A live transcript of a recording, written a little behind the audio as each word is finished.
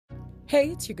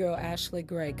Hey, it's your girl Ashley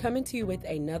Gray coming to you with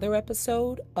another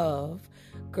episode of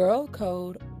Girl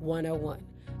Code 101.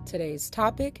 Today's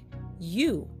topic,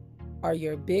 you are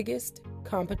your biggest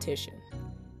competition.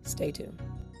 Stay tuned.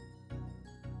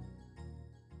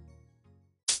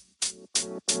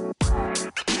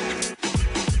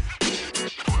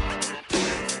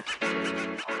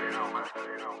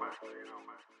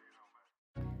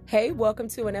 Hey, welcome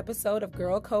to an episode of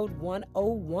Girl Code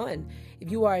 101.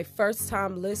 If you are a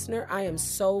first-time listener, I am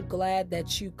so glad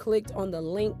that you clicked on the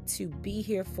link to be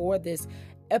here for this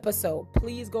episode.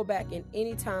 Please go back in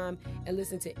any time and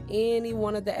listen to any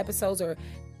one of the episodes or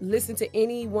listen to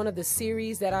any one of the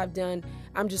series that I've done.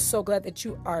 I'm just so glad that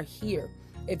you are here.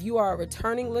 If you are a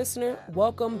returning listener,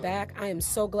 welcome back. I am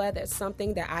so glad that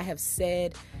something that I have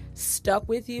said stuck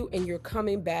with you and you're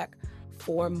coming back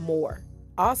for more.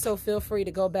 Also, feel free to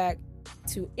go back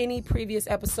to any previous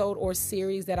episode or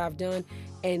series that I've done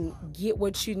and get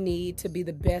what you need to be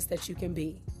the best that you can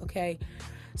be, okay?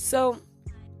 So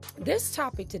this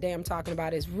topic today I'm talking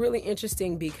about is really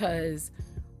interesting because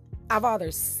I've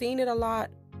either seen it a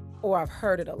lot or I've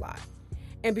heard it a lot.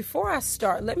 And before I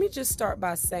start, let me just start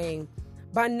by saying,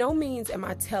 by no means am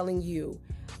I telling you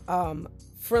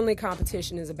friendly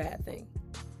competition is a bad thing.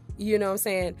 You know what I'm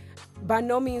saying? By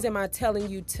no means am I telling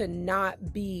you to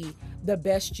not be the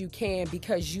best you can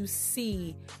because you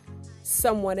see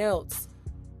someone else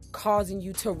causing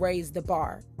you to raise the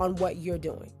bar on what you're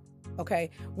doing. Okay?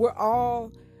 We're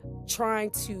all trying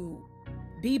to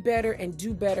be better and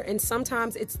do better. And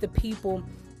sometimes it's the people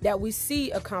that we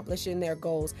see accomplishing their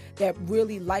goals that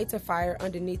really lights a fire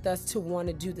underneath us to want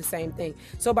to do the same thing.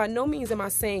 So by no means am I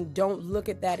saying don't look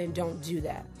at that and don't do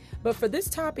that. But for this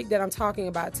topic that I'm talking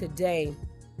about today,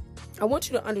 I want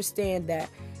you to understand that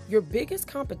your biggest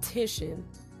competition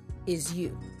is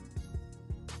you.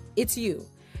 It's you.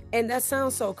 And that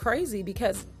sounds so crazy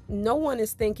because no one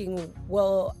is thinking,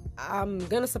 well, I'm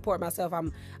going to support myself.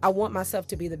 I want myself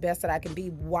to be the best that I can be.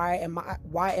 Why am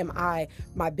I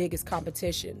my biggest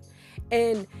competition?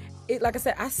 And like I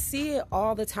said, I see it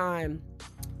all the time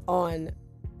on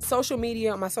social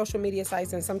media, on my social media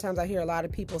sites, and sometimes I hear a lot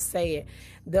of people say it.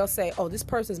 They'll say, oh, this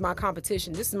person's my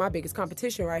competition. This is my biggest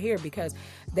competition right here because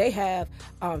they have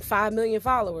 5 million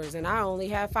followers and I only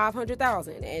have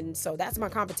 500,000. And so that's my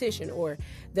competition. Or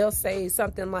they'll say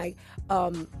something like,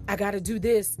 I got to do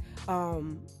this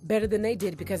better than they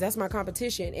did because that's my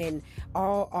competition. And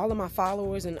all of my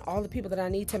followers and all the people that I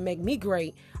need to make me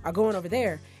great are going over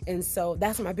there. And so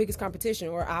that's my biggest competition.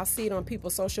 Or I'll see it on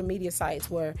people's social media sites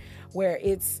where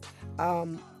it's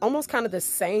almost kind of the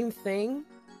same thing,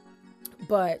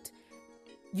 but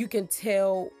you can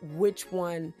tell which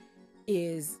one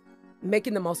is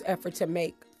making the most effort to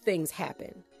make things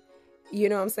happen. You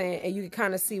know what I'm saying? And you can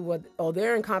kind of see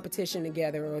they're in competition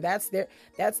together, or that's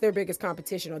their biggest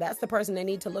competition, or that's the person they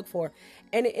need to look for.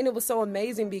 And it was so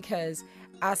amazing because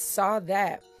I saw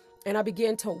that and I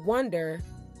began to wonder,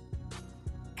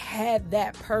 had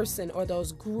that person or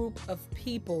those group of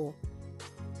people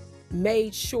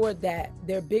made sure that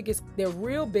their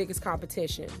real biggest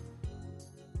competition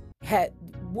had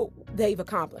what they've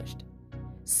accomplished.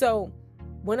 So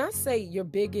when I say your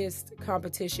biggest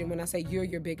competition, when I say you're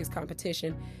your biggest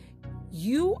competition,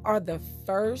 you are the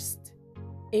first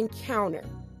encounter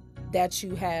that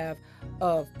you have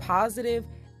of positive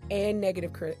and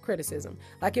negative criticism.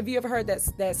 Like, have you ever heard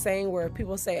that saying where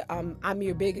people say, I'm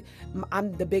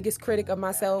the biggest critic of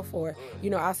myself, or,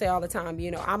 I say all the time,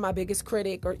 I'm my biggest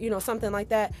critic, or, something like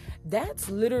that. That's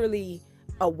literally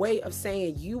a way of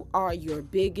saying you are your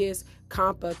biggest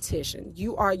competition.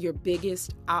 You are your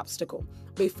biggest obstacle.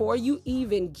 Before you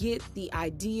even get the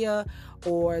idea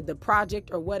or the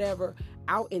project or whatever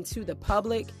out into the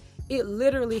public, it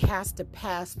literally has to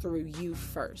pass through you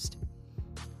first.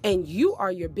 And you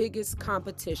are your biggest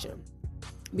competition.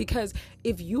 Because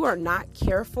if you are not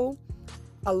careful,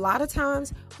 a lot of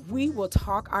times we will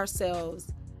talk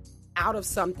ourselves out of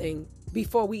something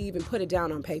before we even put it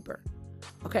down on paper.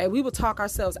 Okay, we will talk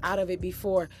ourselves out of it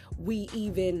before we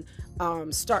even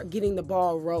start getting the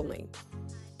ball rolling.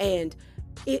 And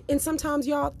sometimes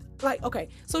y'all, okay,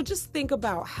 so just think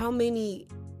about how many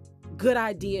good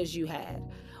ideas you had,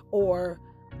 or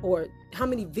how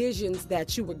many visions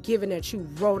that you were given, that you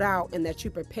wrote out and that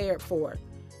you prepared for,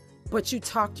 but you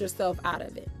talked yourself out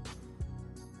of it.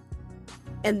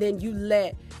 And then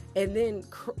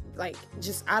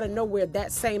just out of nowhere,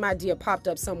 that same idea popped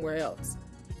up somewhere else.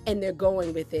 And they're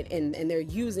going with it and they're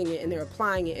using it and they're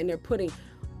applying it and they're putting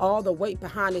all the weight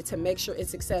behind it to make sure it's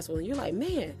successful. And you're like,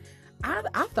 man,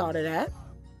 I thought of that.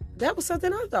 That was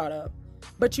something I thought of,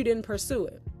 but you didn't pursue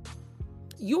it.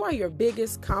 You are your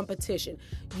biggest competition.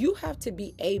 You have to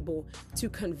be able to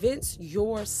convince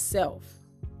yourself.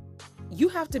 You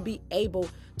have to be able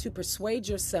to persuade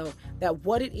yourself that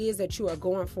what it is that you are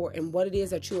going for and what it is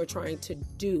that you are trying to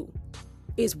do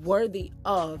is worthy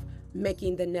of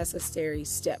making the necessary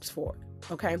steps for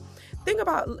it. Okay. Think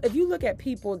about, if you look at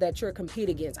people that you're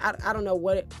competing against, I don't know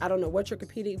what you're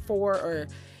competing for or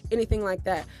anything like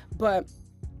that. But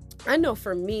I know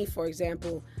for me, for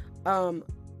example,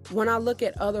 when I look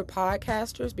at other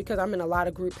podcasters, because I'm in a lot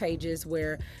of group pages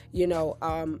where, they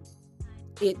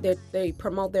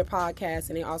promote their podcast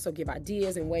and they also give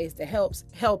ideas and ways to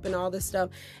help and all this stuff.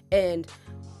 And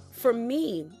for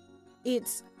me,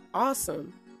 it's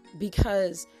awesome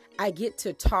because I get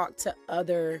to talk to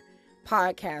other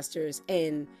podcasters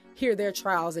and hear their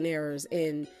trials and errors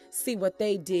and see what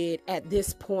they did at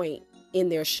this point in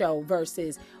their show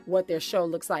versus what their show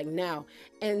looks like now.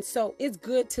 And so it's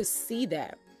good to see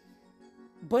that.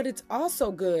 But it's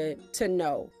also good to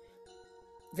know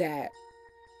that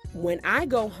when I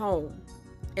go home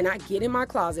and I get in my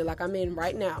closet like I'm in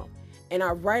right now and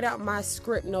I write out my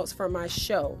script notes for my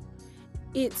show,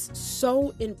 it's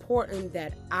so important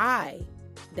that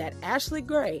Ashley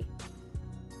Gray,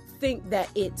 think that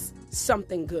it's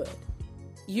something good.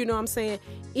 You know what I'm saying?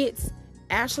 It's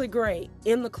Ashley Gray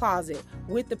in the closet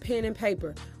with the pen and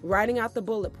paper, writing out the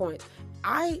bullet points.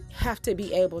 I have to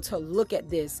be able to look at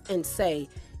this and say,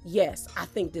 yes, I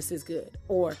think this is good,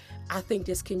 or I think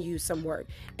this can use some work,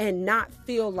 and not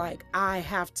feel like I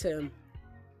have to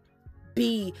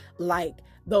be like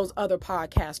those other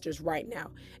podcasters right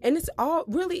now. And it's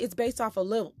based off of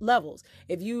levels.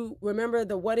 If you remember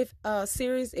the What If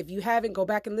series, if you haven't, go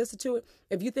back and listen to it.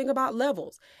 If you think about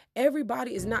levels,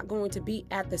 everybody is not going to be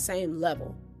at the same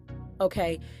level.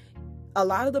 Okay. A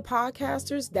lot of the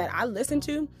podcasters that I listen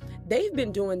to, they've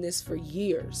been doing this for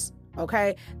years.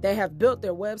 Okay. They have built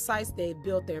their websites. They've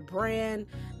built their brand.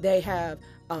 They have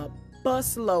a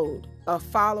busload of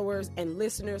followers and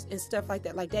listeners and stuff like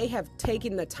that. Like, they have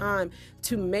taken the time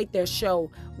to make their show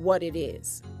what it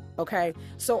is. Okay.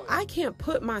 So I can't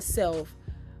put myself,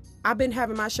 I've been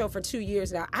having my show for 2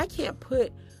 years now. I can't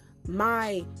put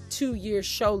my 2-year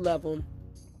show level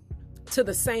to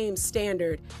the same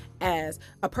standard as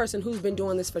a person who's been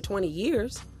doing this for 20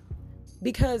 years,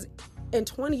 because in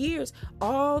 20 years,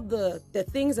 all the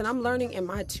things that I'm learning in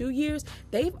my 2 years,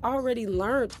 they've already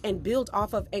learned and built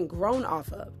off of and grown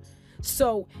off of.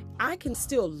 So I can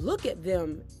still look at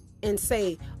them and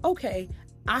say, okay,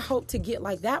 I hope to get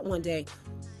like that one day,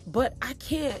 but I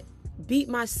can't beat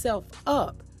myself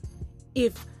up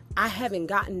if I haven't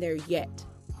gotten there yet.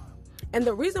 And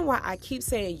the reason why I keep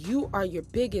saying you are your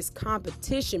biggest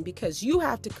competition, because you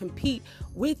have to compete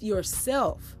with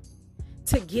yourself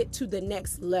to get to the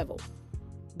next level,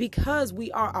 because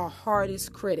we are our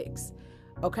hardest critics.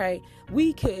 Okay,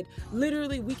 we can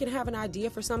have an idea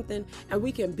for something and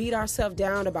we can beat ourselves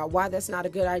down about why that's not a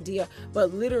good idea,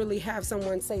 but literally have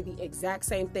someone say the exact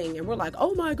same thing and we're like,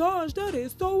 oh my gosh, that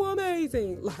is so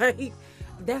amazing. Like,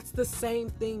 that's the same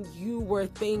thing you were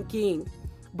thinking,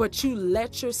 but you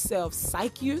let yourself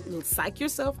psych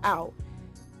yourself out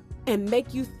and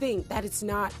make you think that it's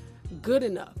not good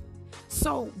enough.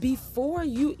 So before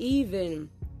you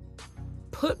even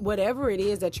put whatever it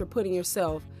is that you're putting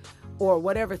yourself, or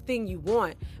whatever thing you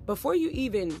want, before you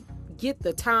even get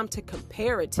the time to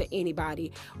compare it to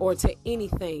anybody or to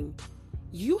anything,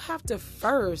 you have to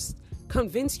first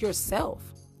convince yourself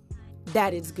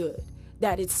that it's good,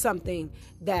 that it's something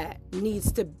that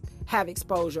needs to have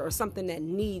exposure, or something that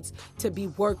needs to be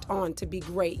worked on to be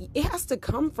great. It has to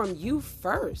come from you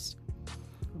first.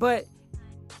 But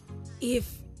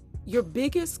if your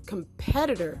biggest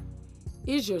competitor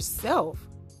is yourself,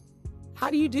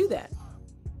 how do you do that?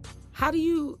 How do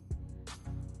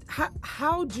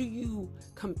you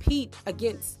compete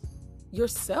against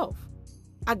yourself,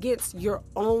 against your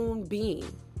own being?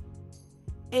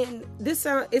 And it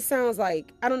sounds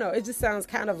like, I don't know, it just sounds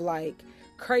kind of like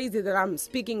crazy that I'm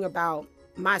speaking about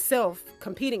myself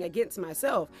competing against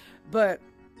myself, but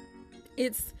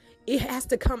it has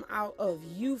to come out of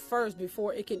you first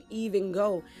before it can even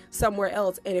go somewhere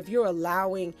else. And if you're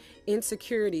allowing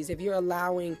insecurities, if you're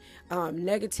allowing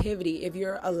negativity, if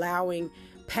you're allowing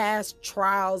past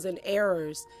trials and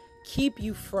errors keep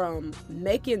you from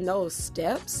making those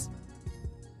steps,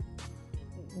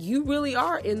 you really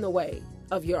are in the way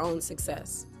of your own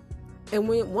success. And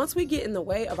once we get in the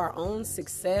way of our own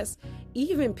success,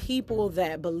 even people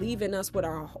that believe in us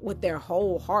with their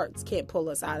whole hearts can't pull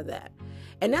us out of that.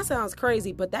 And that sounds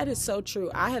crazy, but that is so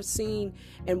true. I have seen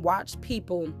and watched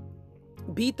people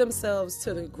beat themselves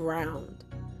to the ground,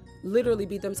 literally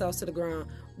beat themselves to the ground,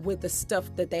 with the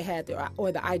stuff that they had there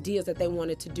or the ideas that they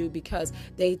wanted to do, because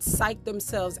they psyched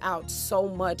themselves out so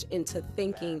much into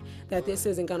thinking that this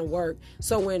isn't going to work.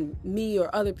 So when me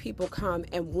or other people come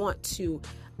and want to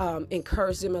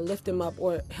encourage them and lift them up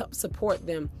or help support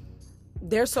them,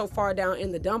 they're so far down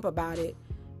in the dump about it,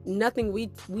 nothing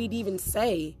we'd even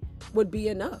say would be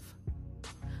enough.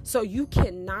 So you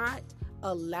cannot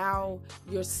allow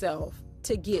yourself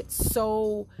to get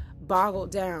so boggled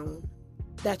down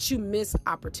that you miss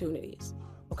opportunities.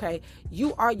 Okay?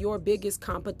 You are your biggest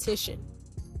competition.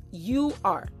 You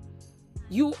are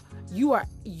your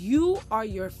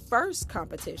first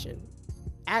competition,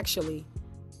 actually.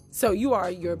 So you are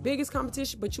your biggest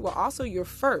competition, but you are also your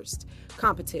first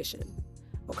competition.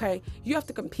 Okay? You have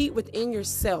to compete within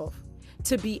yourself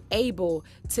to be able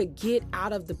to get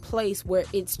out of the place where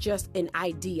it's just an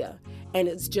idea and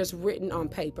it's just written on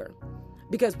paper.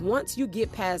 Because once you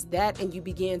get past that and you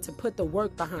begin to put the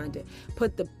work behind it,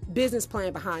 put the business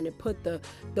plan behind it, put the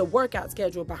workout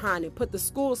schedule behind it, put the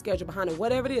school schedule behind it,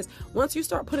 whatever it is, once you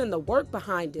start putting the work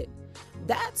behind it,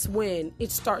 that's when it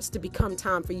starts to become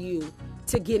time for you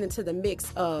to get into the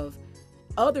mix of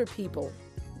other people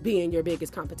being your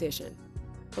biggest competition.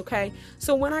 Okay?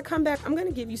 So when I come back, I'm going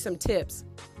to give you some tips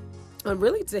on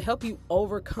really to help you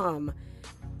overcome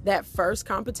that first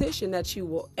competition that you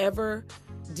will ever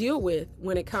deal with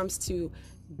when it comes to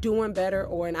doing better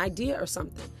or an idea or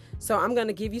something. So I'm going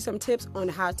to give you some tips on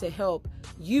how to help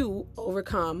you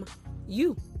overcome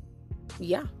you.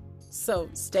 Yeah. So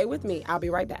stay with me. I'll be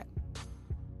right back.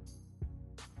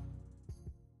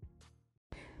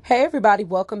 Hey everybody,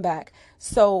 welcome back.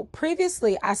 So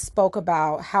previously I spoke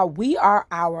about how we are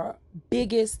our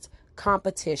biggest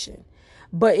competition.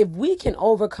 But if we can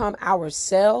overcome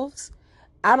ourselves,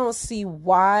 I don't see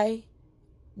why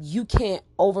you can't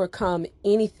overcome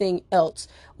anything else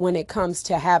when it comes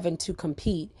to having to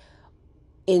compete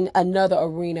in another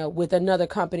arena with another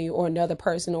company or another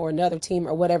person or another team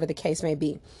or whatever the case may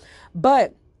be.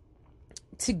 But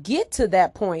to get to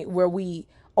that point where we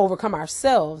overcome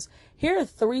ourselves, here are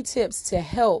 3 tips to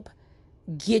help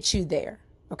get you there.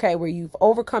 Okay, where you've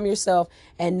overcome yourself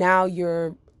and now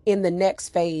you're in the next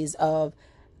phase of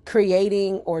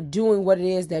creating or doing what it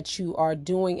is that you are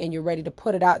doing, and you're ready to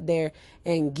put it out there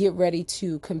and get ready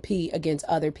to compete against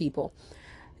other people.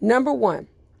 Number 1,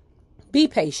 be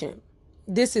patient.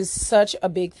 This is such a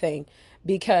big thing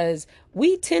because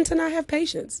we tend to not have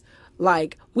patience.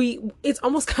 Like it's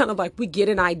almost kind of like we get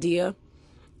an idea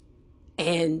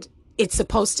and it's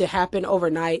supposed to happen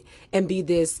overnight and be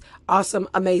this awesome,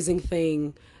 amazing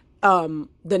thing the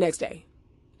next day.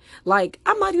 Like,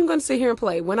 I'm not even going to sit here and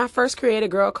play. When I first created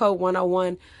Girl Code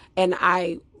 101 and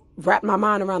I wrapped my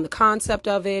mind around the concept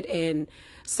of it and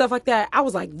stuff like that, I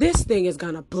was like, this thing is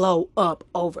going to blow up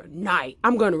overnight.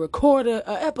 I'm going to record a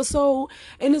episode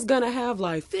and it's going to have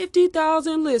like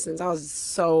 50,000 listens. I was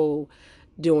so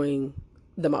doing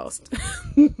the most.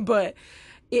 But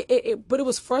it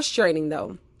was frustrating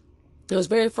though. It was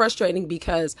very frustrating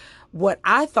because what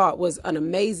I thought was an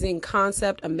amazing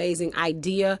concept, amazing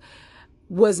idea,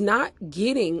 was not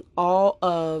getting all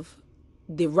of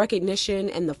the recognition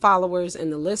and the followers and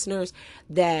the listeners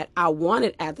that I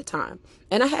wanted at the time.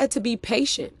 And I had to be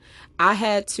patient. I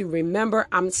had to remember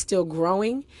I'm still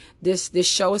growing. This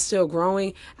show is still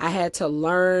growing. I had to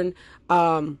learn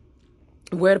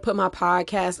where to put my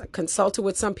podcast. I consulted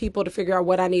with some people to figure out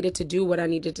what I needed to do, what I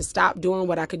needed to stop doing,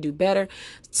 what I could do better.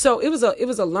 So it was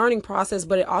a learning process,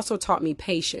 but it also taught me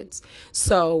patience.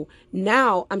 So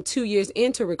now I'm 2 years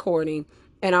into recording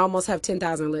and I almost have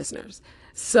 10,000 listeners.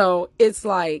 So it's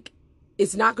like,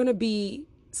 it's not going to be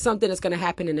something that's going to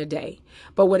happen in a day.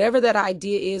 But whatever that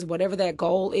idea is, whatever that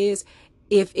goal is,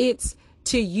 if it's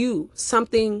to you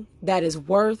something that is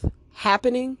worth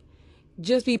happening,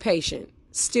 just be patient.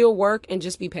 Still work and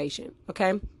just be patient.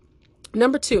 Okay.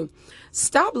 Number 2,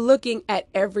 stop looking at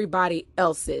everybody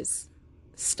else's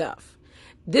stuff.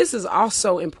 This is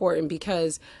also important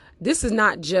because this is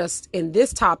not just in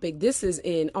this topic. This is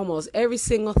in almost every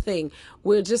single thing.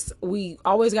 We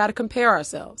always got to compare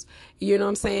ourselves. You know what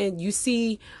I'm saying? You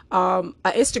see an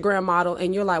Instagram model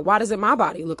and you're like, why doesn't my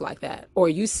body look like that? Or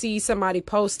you see somebody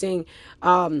posting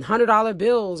 $100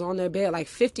 bills on their bed, like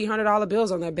 $100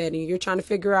 bills on their bed. And you're trying to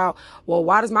figure out, well,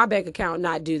 why does my bank account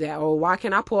not do that? Or why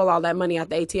can't I pull all that money out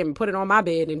the ATM and put it on my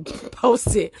bed and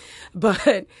post it?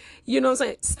 But you know what I'm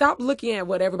saying? Stop looking at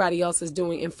what everybody else is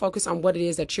doing and focus on what it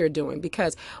is that you're doing.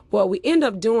 Because what we end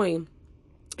up doing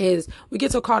is we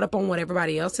get so caught up on what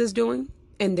everybody else is doing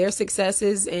and their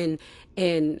successes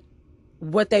and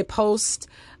what they post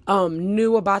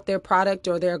new about their product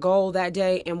or their goal that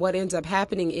day. And what ends up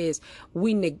happening is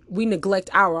we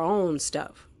neglect our own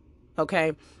stuff.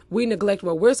 Okay. We neglect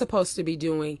what we're supposed to be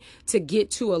doing to get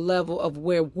to a level of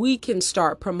where we can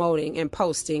start promoting and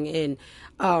posting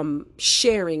and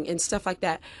sharing and stuff like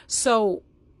that. So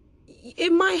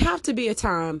it might have to be a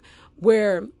time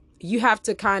where you have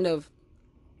to kind of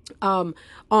on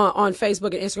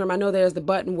Facebook and Instagram, I know there's the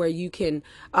button where you can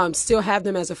still have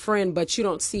them as a friend, but you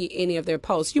don't see any of their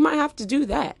posts. You might have to do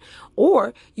that,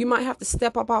 or you might have to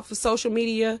step up off of social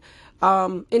media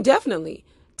indefinitely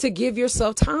to give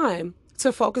yourself time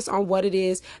to focus on what it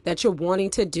is that you're wanting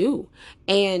to do.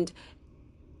 And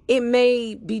it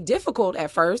may be difficult at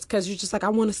first because you're just like, I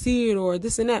want to see it or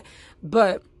this and that.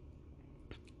 But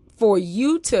for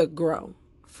you to grow,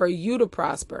 for you to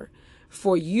prosper,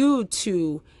 for you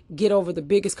to get over the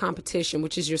biggest competition,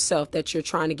 which is yourself that you're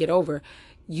trying to get over,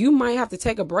 you might have to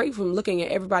take a break from looking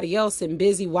at everybody else and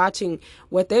busy watching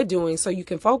what they're doing so you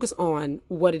can focus on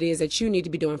what it is that you need to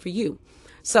be doing for you.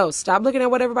 So stop looking at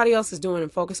what everybody else is doing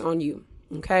and focus on you.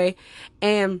 Okay.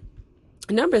 And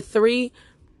number three,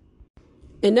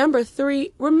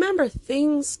 remember,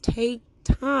 things take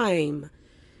time.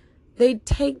 They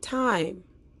take time.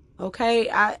 Okay.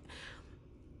 I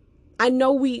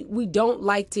know we don't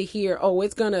like to hear, oh, you're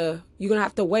going to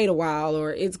have to wait a while,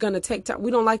 or it's going to take time.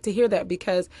 We don't like to hear that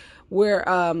because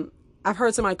I've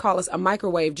heard somebody call us a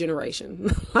microwave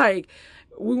generation. Like,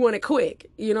 we want it quick,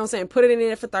 you know what I'm saying? Put it in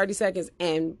there for 30 seconds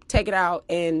and take it out.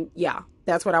 And yeah,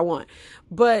 that's what I want.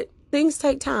 But things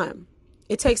take time.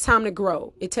 It takes time to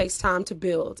grow. It takes time to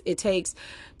build. It takes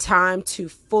time to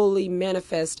fully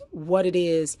manifest what it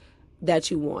is that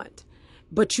you want.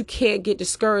 But you can't get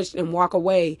discouraged and walk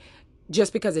away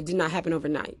just because it did not happen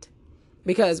overnight.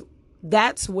 Because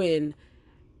that's when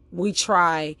we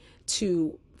try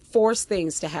to force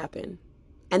things to happen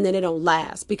and then it don't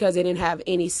last because it didn't have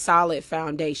any solid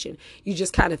foundation. You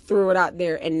just kind of threw it out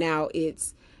there and now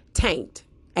it's tanked.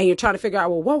 And you're trying to figure out,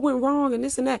 well, what went wrong and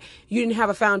this and that. You didn't have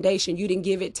a foundation. You didn't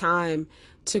give it time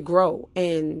to grow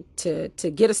and to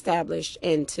get established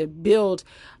and to build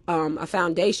a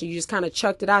foundation. You just kind of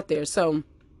chucked it out there. So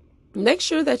make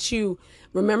sure that you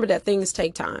remember that things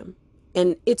take time,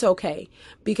 and it's okay,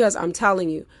 because I'm telling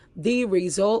you, the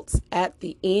results at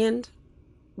the end,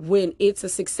 when it's a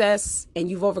success and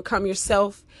you've overcome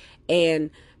yourself and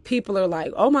people are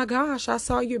like, oh my gosh, I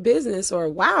saw your business, or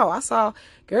wow, I saw,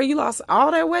 girl, you lost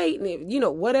all that weight.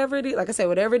 And whatever it is, like I said,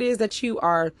 whatever it is that you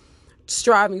are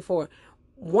striving for,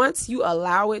 once you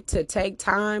allow it to take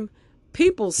time,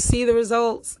 people see the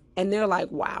results and they're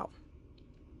like, wow,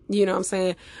 you know what I'm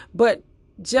saying? But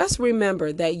just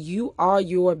remember that you are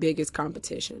your biggest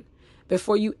competition.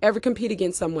 Before you ever compete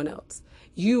against someone else,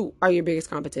 you are your biggest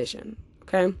competition.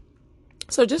 Okay.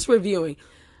 So just reviewing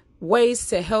ways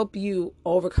to help you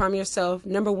overcome yourself.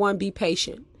 Number one, be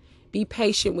patient. Be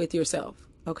patient with yourself.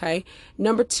 Okay.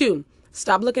 Number two,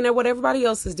 stop looking at what everybody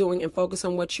else is doing and focus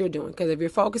on what you're doing. Because if you're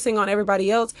focusing on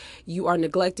everybody else, you are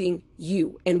neglecting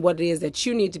you and what it is that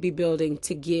you need to be building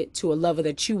to get to a level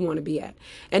that you want to be at.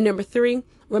 And number three,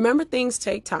 remember, things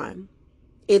take time.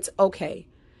 It's okay.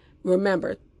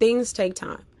 Remember, things take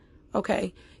time.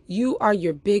 Okay. You are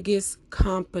your biggest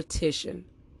competition.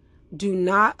 Do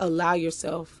not allow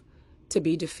yourself to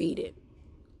be defeated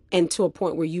and to a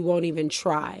point where you won't even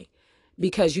try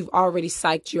because you've already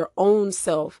psyched your own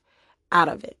self out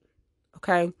of it.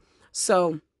 Okay.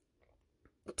 So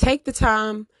take the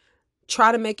time,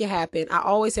 try to make it happen. I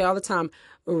always say all the time,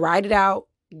 write it out,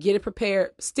 get it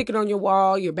prepared, stick it on your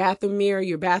wall, your bathroom mirror,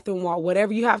 your bathroom wall,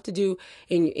 whatever you have to do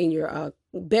in your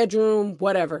bedroom,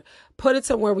 whatever. Put it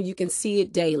somewhere where you can see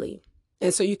it daily.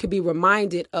 And so you can be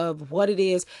reminded of what it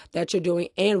is that you're doing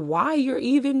and why you're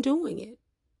even doing it.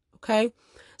 Okay.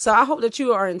 So I hope that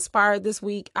you are inspired this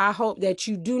week. I hope that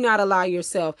you do not allow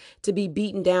yourself to be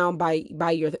beaten down by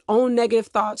your own negative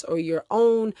thoughts or your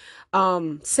own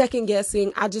second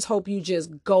guessing. I just hope you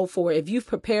just go for it. If you've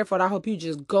prepared for it, I hope you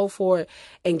just go for it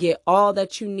and get all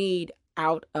that you need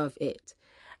out of it.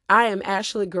 I am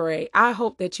Ashley Gray. I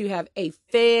hope that you have a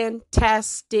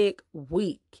fantastic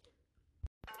week.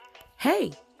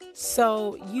 Hey,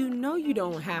 so you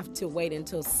don't have to wait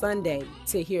until Sunday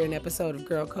to hear an episode of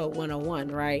Girl Code 101,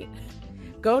 right?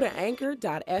 Go to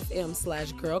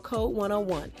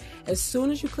anchor.fm/girlcode101. As soon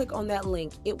as you click on that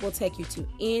link, it will take you to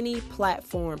any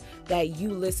platform that you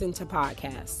listen to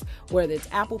podcasts, whether it's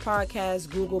Apple Podcasts,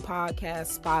 Google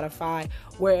Podcasts, Spotify,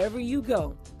 wherever you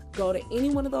go. Go to any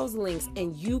one of those links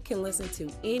and you can listen to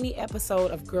any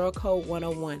episode of Girl Code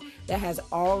 101 that has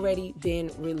already been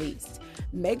released.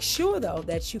 Make sure, though,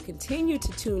 that you continue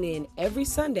to tune in every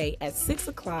Sunday at 6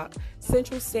 o'clock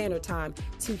Central Standard Time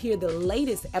to hear the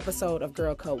latest episode of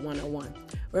Girl Code 101.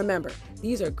 Remember,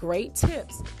 these are great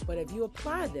tips, but if you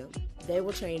apply them, They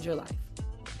will change your life.